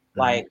 Mm-hmm.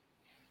 Like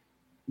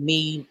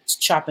me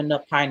chopping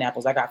up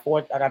pineapples. I got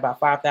about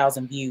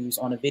 5,000 views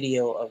on a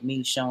video of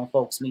me showing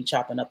folks me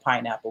chopping up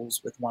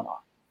pineapples with one arm.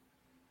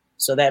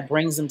 So that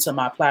brings them to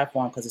my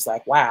platform because it's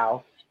like,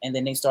 wow. And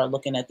then they start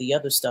looking at the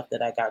other stuff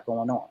that I got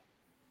going on.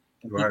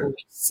 And Right. people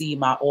see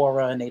my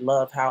aura and they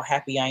love how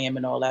happy I am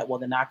and all that. Well,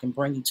 then I can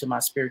bring you to my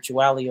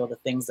spirituality or the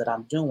things that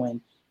I'm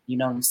doing, you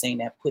know what I'm saying,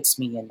 that puts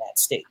me in that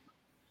state.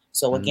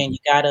 So Mhm.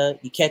 again,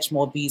 you catch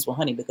more bees with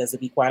honey, because to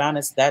be quite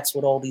honest, that's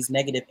what all these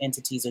negative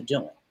entities are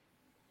doing.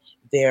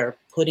 They're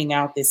putting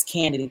out this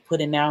candy,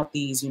 putting out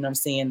these, you know what I'm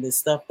saying, this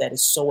stuff that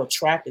is so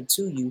attractive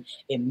to you,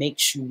 it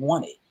makes you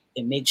want it.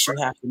 It makes you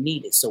have to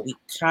need it. So we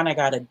kind of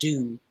got to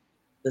do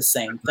the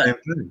same thing.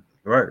 Same thing.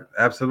 Right.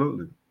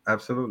 Absolutely.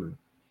 Absolutely.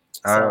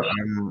 So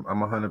I'm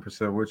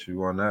 100% with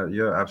you on that.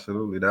 Yeah,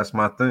 absolutely. That's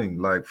my thing.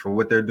 Like for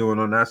what they're doing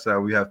on that side,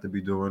 we have to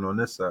be doing on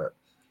this side.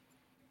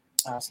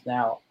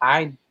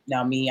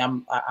 now me,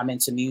 I'm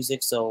into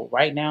music. So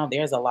right now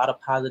there's a lot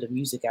of positive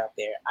music out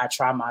there. I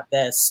try my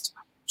best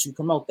to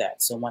promote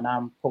that. So when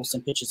I'm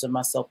posting pictures of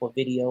myself or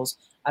videos,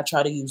 I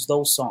try to use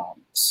those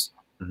songs.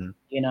 Hmm.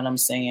 You know what I'm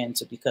saying?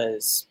 To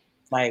Because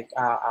like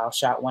I'll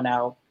shout one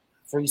out,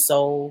 Free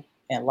Soul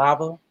and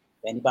Lava.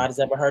 If anybody's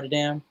ever heard of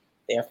them,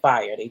 they're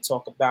fire. They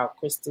talk about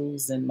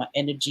crystals and my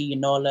energy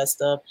and all that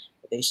stuff,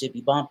 but they should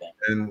be bumping.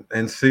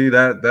 And see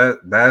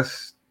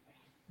that's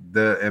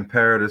the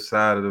imperative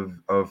side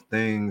of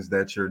things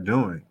that you're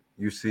doing.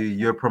 You see,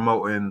 you're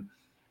promoting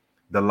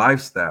the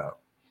lifestyle.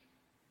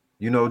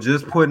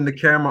 Just putting the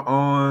camera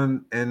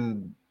on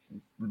and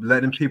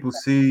letting people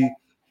see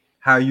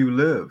how you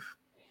live.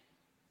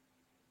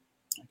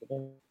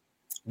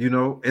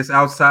 It's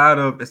outside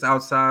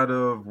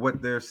of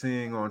what they're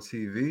seeing on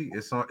TV.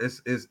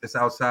 It's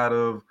outside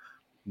of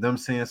them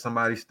seeing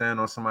somebody stand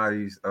on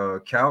somebody's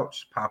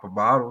couch, pop a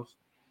bottles.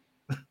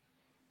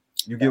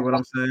 You get That, what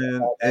I'm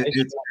saying? that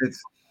is true.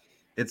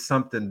 It's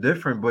something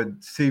different. But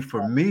see,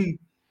 for me,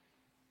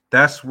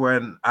 that's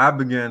when I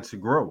began to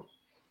grow.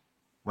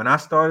 When I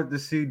started to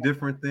see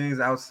different things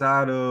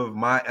outside of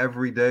my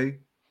everyday,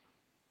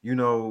 you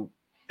know,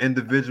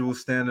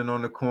 individuals standing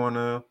on the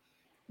corner,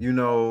 you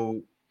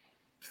know,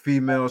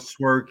 females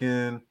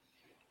twerking,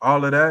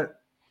 all of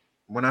that.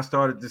 When I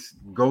started to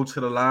go to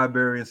the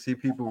library and see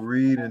people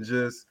read and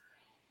just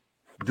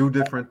do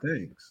different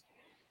things,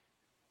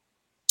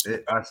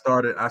 I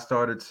started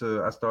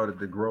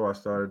to grow. I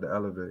started to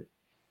elevate.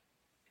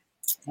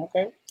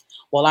 Okay.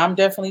 Well, I'm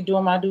definitely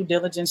doing my due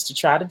diligence to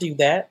try to do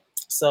that.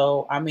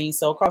 So I mean,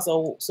 so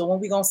Carl, so when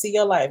we gonna see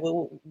your life?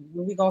 When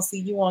we gonna see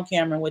you on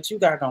camera? And what you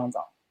got going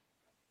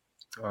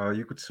on?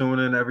 You could tune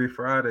in every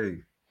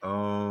Friday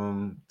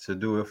to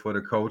do it for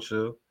the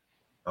culture.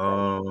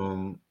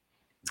 Um,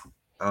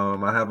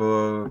 I have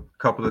a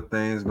couple of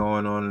things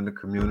going on in the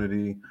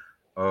community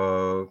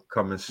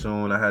coming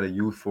soon. I had a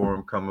youth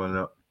forum coming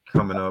up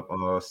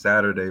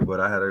Saturday, but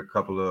I had a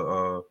couple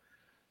of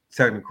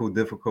technical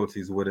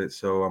difficulties with it,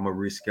 so I'm gonna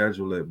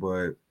reschedule it.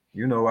 But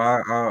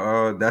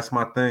that's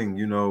my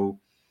thing.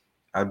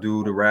 I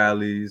do the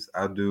rallies.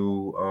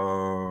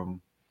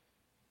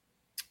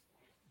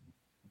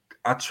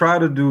 I try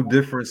to do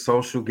different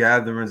social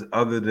gatherings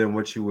other than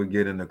what you would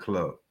get in the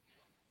club.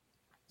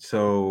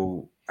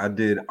 So I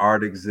did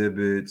art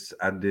exhibits.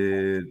 I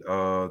did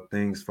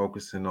things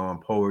focusing on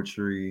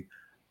poetry.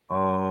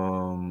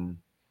 Um,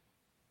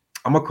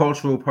 I'm a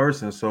cultural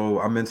person,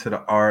 so I'm into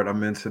the art,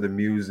 I'm into the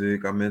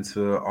music, I'm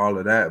into all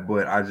of that,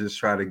 but I just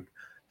try to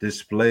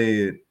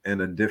display it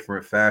in a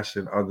different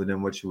fashion other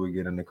than what you would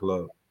get in the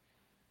club.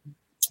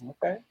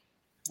 Okay.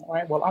 All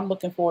right. Well, I'm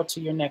looking forward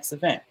to your next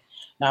event.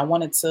 Now, I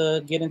wanted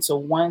to get into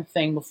one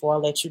thing before I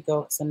let you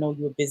go, because I know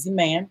you're a busy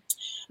man.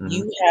 Hmm.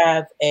 You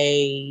have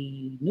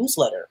a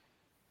newsletter.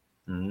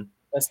 Hmm.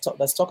 Let's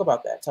talk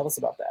about that. Tell us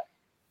about that.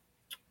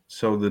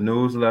 So the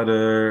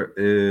newsletter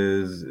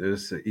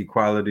is an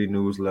equality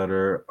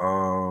newsletter.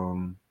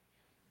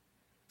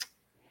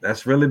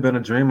 That's really been a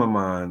dream of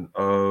mine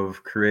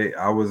of create.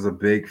 I was a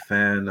big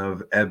fan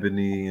of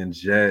Ebony and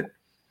Jet,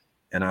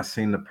 and I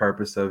seen the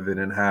purpose of it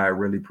and how it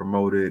really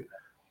promoted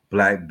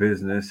black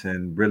business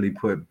and really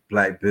put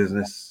black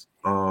business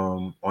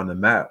on the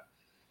map.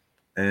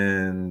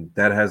 And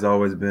that has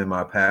always been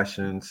my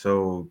passion.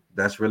 So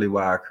that's really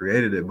why I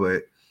created it.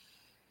 But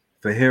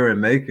for here in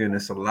Macon,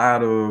 it's a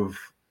lot of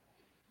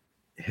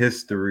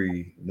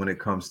history when it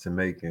comes to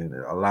Macon.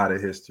 A lot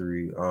of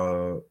history.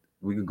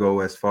 We could go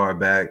as far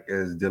back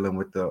as dealing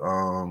with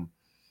the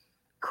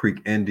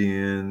Creek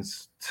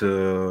Indians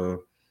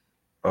to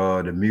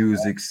the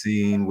music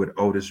scene with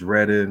Otis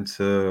Redding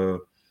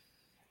to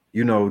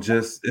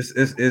just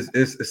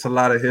it's a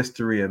lot of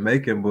history in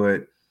Macon,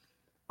 but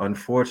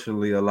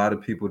unfortunately, a lot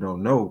of people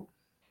don't know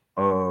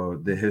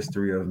the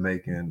history of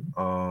Macon,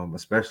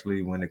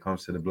 especially when it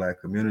comes to the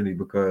Black community,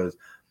 because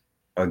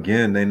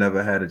again, they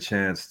never had a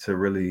chance to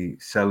really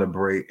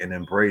celebrate and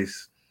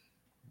embrace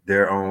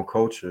their own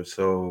culture.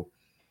 So,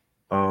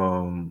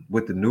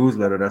 with the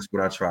newsletter, that's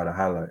what I try to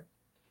highlight.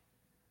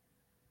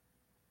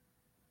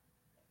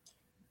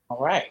 All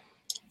right.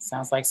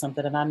 Sounds like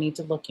something that I need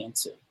to look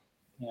into.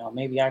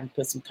 Maybe I can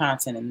put some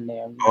content in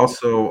there.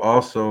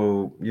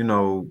 Also,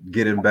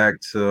 getting back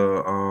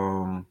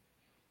to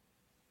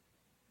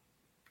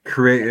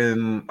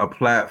creating a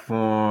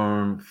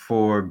platform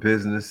for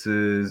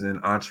businesses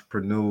and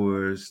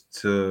entrepreneurs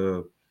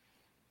to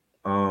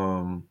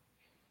um,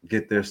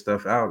 get their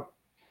stuff out.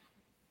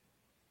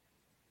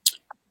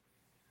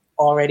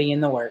 Already in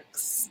the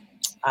works.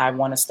 I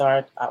want to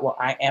start, well,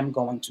 I am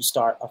going to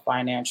start a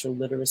financial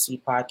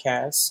literacy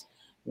podcast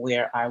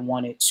where I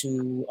wanted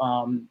to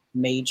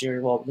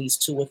major, well, at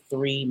least two or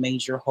three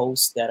major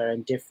hosts that are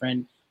in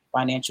different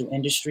financial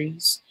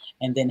industries,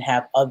 and then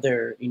have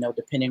other,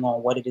 depending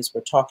on what it is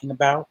we're talking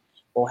about,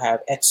 we'll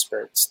have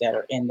experts that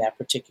are in that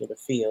particular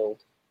field,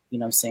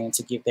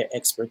 to give their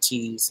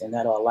expertise, and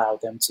that'll allow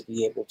them to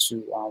be able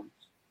to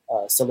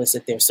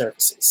solicit their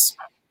services.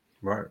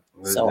 Right.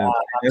 So I'm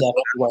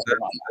definitely working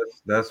on that.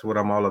 That's what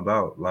I'm all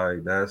about.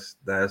 Like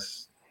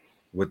that's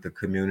what the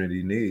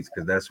community needs,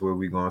 because that's where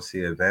we're gonna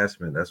see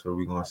advancement. That's where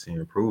we're gonna see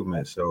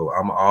improvement. So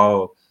I'm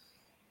all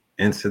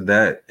into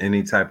that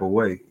any type of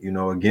way.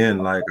 Again,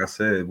 like I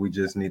said, we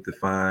just need to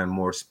find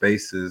more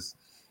spaces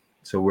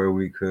to where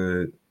we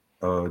could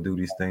do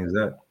these things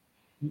at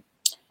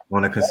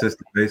on a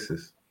consistent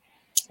basis.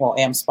 Well,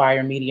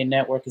 AMPspire Media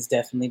Network is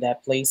definitely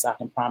that place. I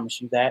can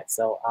promise you that.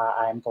 So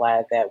I'm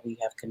glad that we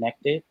have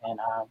connected, and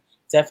I'm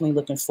definitely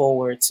looking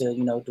forward to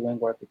doing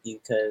work with you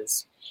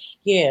because,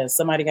 yeah,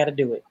 somebody got to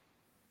do it.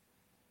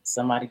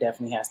 Somebody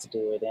definitely has to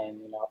do it, and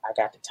I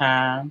got the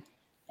time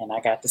and I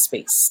got the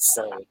space,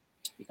 so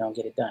we're gonna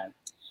get it done.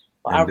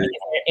 Well, And is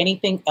there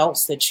anything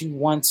else that you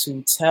want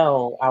to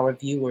tell our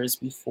viewers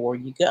before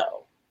you go?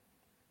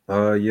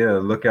 yeah,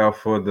 look out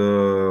for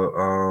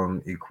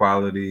the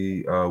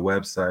equality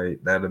website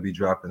that'll be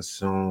dropping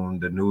soon.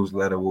 The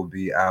newsletter will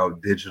be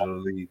out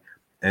digitally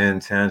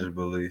and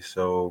tangibly,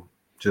 so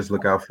just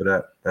look out for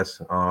that. That's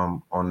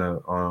on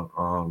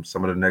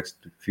some of the next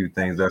few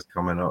things that's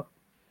coming up.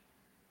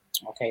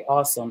 Okay,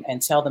 awesome.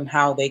 And tell them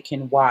how they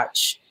can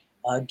watch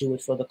Do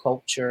It for the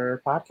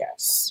Culture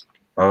podcast.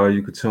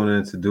 You could tune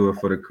in to Do It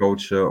for the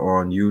Culture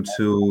on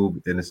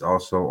YouTube, and it's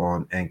also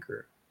on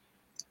Anchor.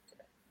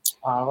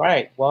 All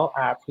right. Well,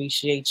 I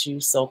appreciate you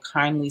so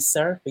kindly,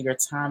 sir, for your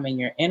time and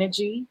your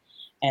energy,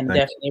 and Thank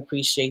definitely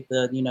appreciate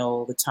the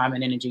time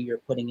and energy you're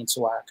putting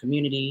into our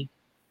community.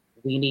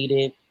 We need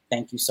it.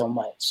 Thank you so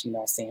much,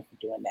 for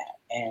doing that.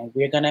 And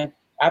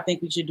I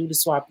think we should do the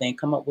swap thing,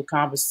 come up with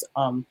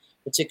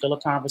particular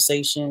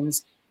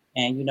conversations.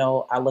 And,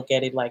 I look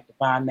at it like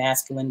divine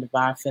masculine,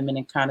 divine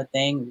feminine kind of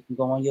thing. We can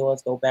go on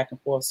yours, go back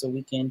and forth so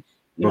we can,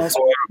 before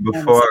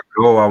I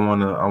go, I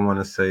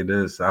wanna say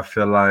this. I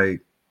feel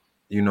like,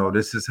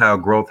 this is how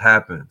growth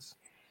happens,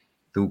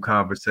 through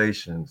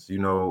conversations.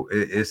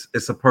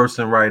 It's a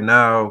person right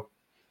now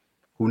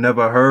who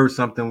never heard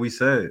something we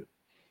said,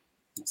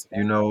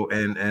 and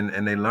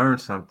they learned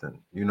something,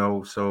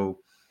 so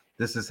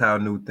this is how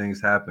new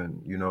things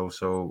happen,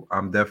 so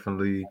I'm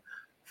definitely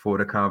for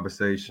the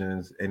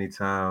conversations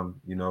anytime.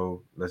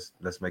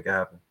 Let's make it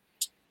happen.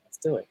 let's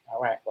do it. All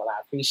right. Well,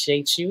 I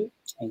appreciate you,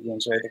 and you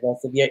enjoy the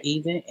rest of your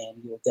evening, and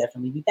you'll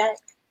definitely be back.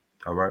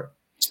 All right.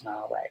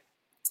 All right.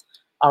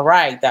 All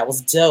right, that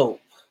was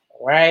dope.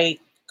 All right.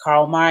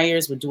 Carl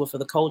Myers would Do It for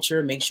the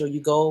Culture. Make sure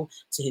you go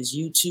to his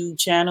YouTube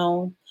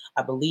channel.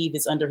 I believe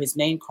it's under his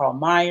name, Carl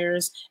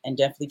Myers, and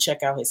definitely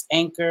check out his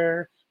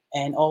Anchor.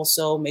 And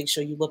also make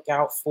sure you look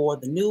out for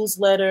the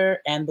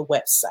newsletter and the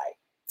website.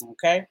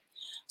 Okay.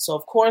 So,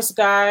 of course,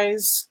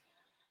 guys,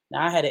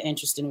 now I had an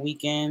interesting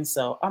weekend,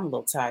 so I'm a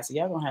little tired. So,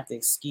 y'all don't have to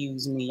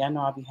excuse me. I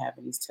know I'll be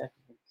having these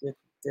technical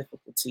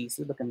difficulties.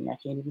 Look at me, I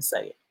can't even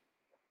say it.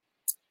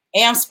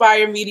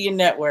 AMPspire Media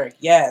Network.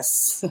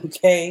 Yes.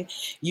 Okay.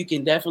 You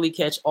can definitely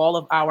catch all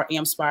of our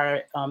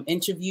AMPspire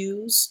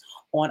interviews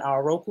on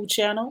our Roku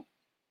channel.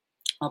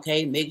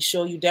 Okay. Make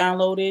sure you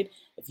download it.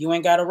 If you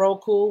ain't got a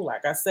Roku,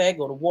 like I said,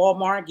 go to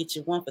Walmart, get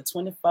you one for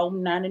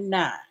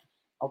 $24.99.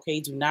 Okay.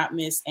 Do not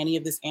miss any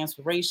of this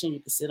inspiration. You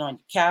can sit on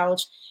your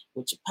couch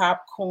with your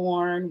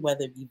popcorn,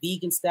 whether it be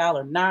vegan style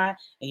or not,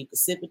 and you can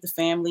sit with the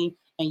family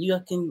and you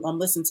can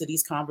listen to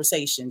these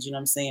conversations,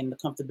 the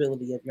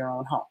comfortability of your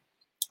own home.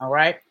 All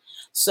right.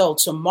 So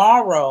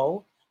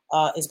tomorrow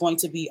is going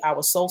to be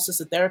our Soul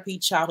Sister Therapy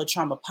Childhood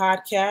Trauma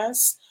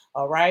podcast.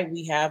 All right.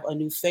 We have a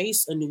new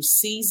face, a new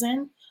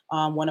season.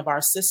 One of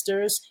our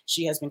sisters,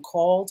 she has been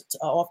called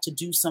off to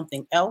do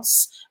something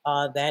else.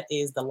 That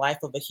is the life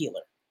of a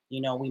healer.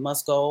 We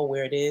must go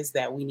where it is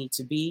that we need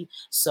to be.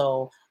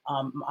 So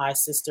my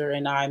sister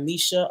and I,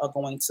 Misha, are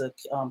going to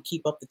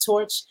keep up the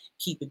torch,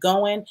 keep it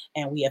going.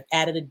 And we have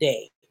added a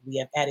day. We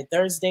have added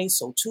Thursdays.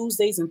 So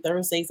Tuesdays and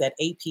Thursdays at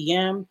 8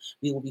 p.m.,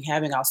 we will be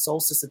having our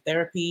Soul Sister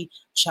Therapy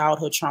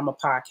Childhood Trauma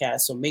podcast.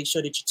 So make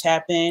sure that you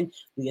tap in.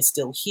 We are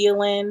still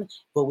healing,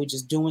 but we're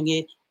just doing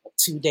it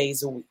 2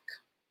 days a week.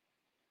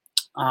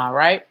 All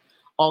right.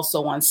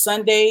 Also on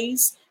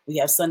Sundays, we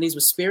have Sundays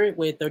with Spirit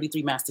with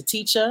 33 Master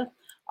Teacher.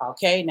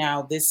 Okay.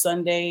 Now this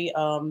Sunday,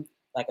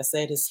 like I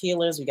said, his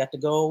healers, we got to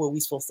go where we're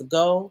supposed to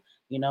go.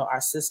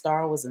 Our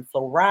sister was in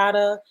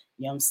Florida,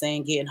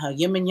 getting her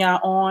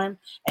Yemenya on,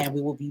 and we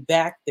will be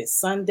back this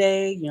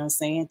Sunday,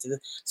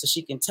 so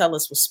she can tell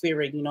us what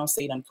Spirit,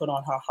 done put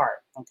on her heart.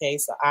 Okay.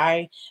 So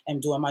I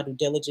am doing my due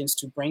diligence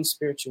to bring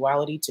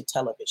spirituality to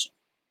television.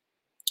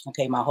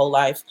 Okay, my whole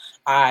life,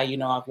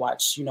 I've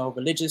watched,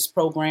 religious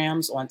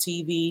programs on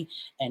TV,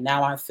 and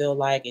now I feel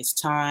like it's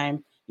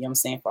time,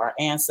 for our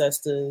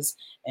ancestors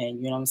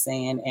and,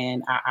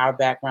 and our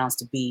backgrounds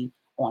to be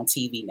on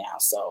TV now.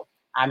 So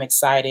I'm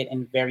excited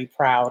and very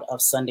proud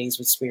of Sundays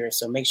with Spirit.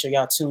 So make sure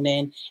y'all tune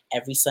in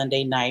every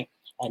Sunday night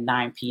at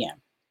 9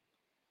 p.m.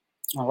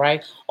 All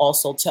right.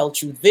 Also, Tell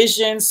True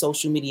Vision,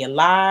 Social Media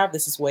Live.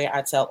 This is where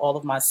I tell all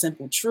of my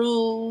simple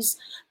truths,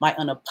 my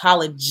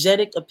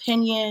unapologetic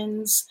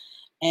opinions,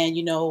 and,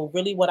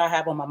 really what I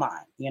have on my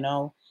mind.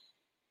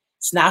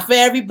 It's not for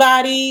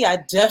everybody.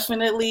 I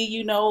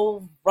definitely,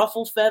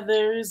 ruffle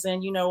feathers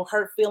and,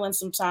 hurt feelings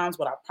sometimes,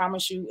 but I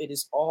promise you it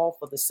is all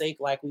for the sake,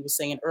 like we were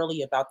saying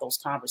earlier, about those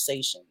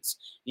conversations.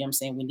 You know what I'm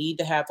saying? We need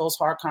to have those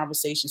hard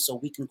conversations so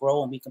we can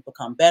grow and we can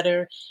become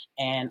better.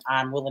 And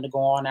I'm willing to go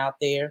on out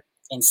there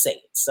and say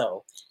it.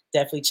 So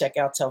definitely check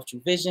out Tell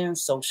True Vision,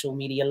 Social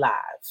Media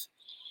Live.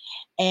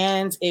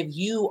 And if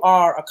you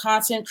are a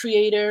content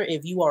creator,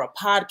 if you are a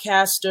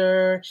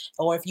podcaster,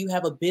 or if you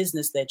have a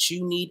business that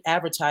you need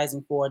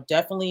advertising for,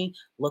 definitely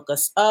look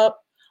us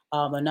up.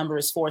 The number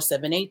is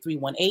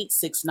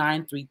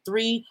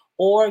 478-318-6933,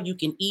 or you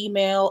can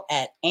email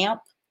at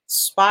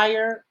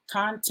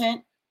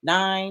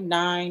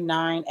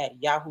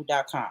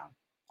AMPspirecontent999@yahoo.com.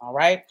 All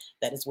right.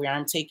 That is where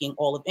I'm taking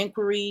all of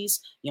inquiries,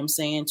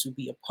 to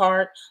be a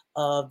part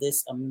of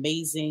this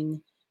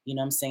amazing,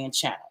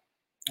 channel.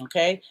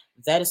 Okay,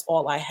 that is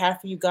all I have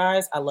for you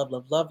guys. I love,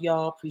 love, love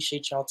y'all.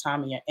 Appreciate y'all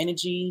time and your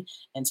energy.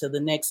 Until the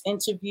next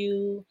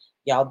interview,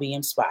 y'all be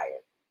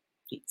inspired.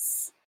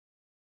 Peace.